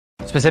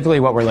Specifically,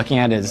 what we're looking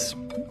at is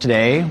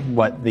today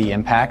what the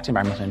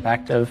environmental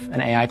impact of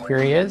an AI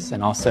query is,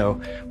 and also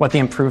what the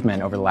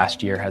improvement over the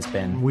last year has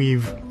been.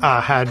 We've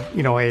had,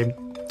 a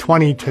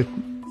 20 to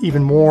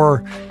even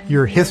more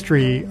year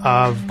history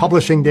of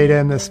publishing data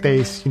in this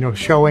space,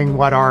 showing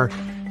what our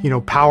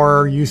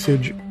power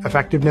usage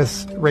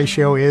effectiveness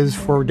ratio is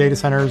for data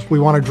centers. We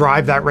want to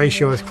drive that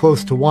ratio as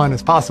close to 1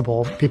 as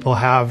possible. People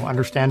have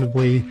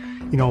understandably,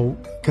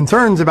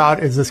 concerns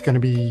about, is this going to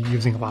be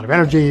using a lot of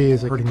energy?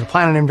 Is it hurting the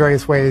planet in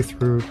various ways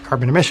through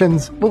carbon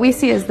emissions? What we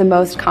see is the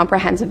most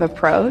comprehensive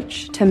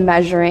approach to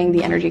measuring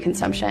the energy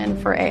consumption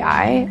for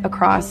AI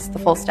across the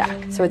full stack.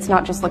 So it's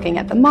not just looking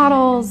at the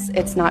models,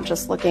 it's not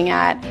just looking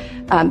at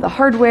the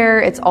hardware,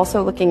 it's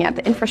also looking at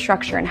the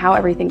infrastructure and how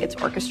everything gets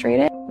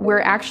orchestrated.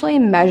 We're actually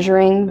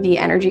measuring the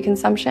energy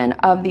consumption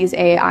of these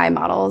AI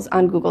models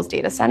on Google's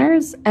data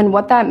centers. And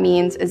what that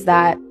means is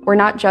that we're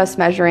not just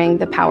measuring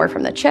the power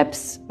from the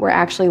chips, we're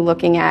actually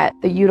looking at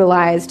the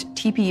utilized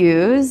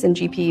TPUs and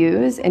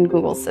GPUs in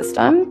Google's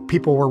system.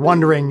 People were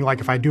wondering,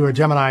 if I do a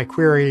Gemini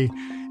query,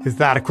 is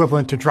that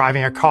equivalent to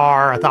driving a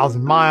car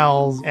 1,000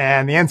 miles?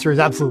 And the answer is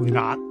absolutely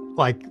not.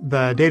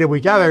 The data we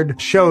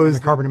gathered shows the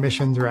carbon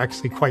emissions are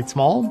actually quite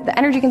small. The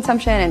energy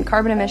consumption and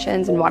carbon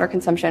emissions and water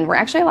consumption were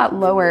actually a lot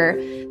lower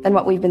than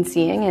what we've been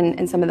seeing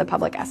in some of the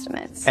public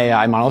estimates.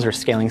 AI models are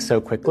scaling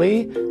so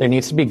quickly. There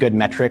needs to be good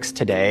metrics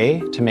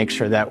today to make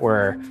sure that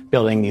we're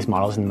building these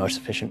models in the most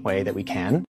efficient way that we can.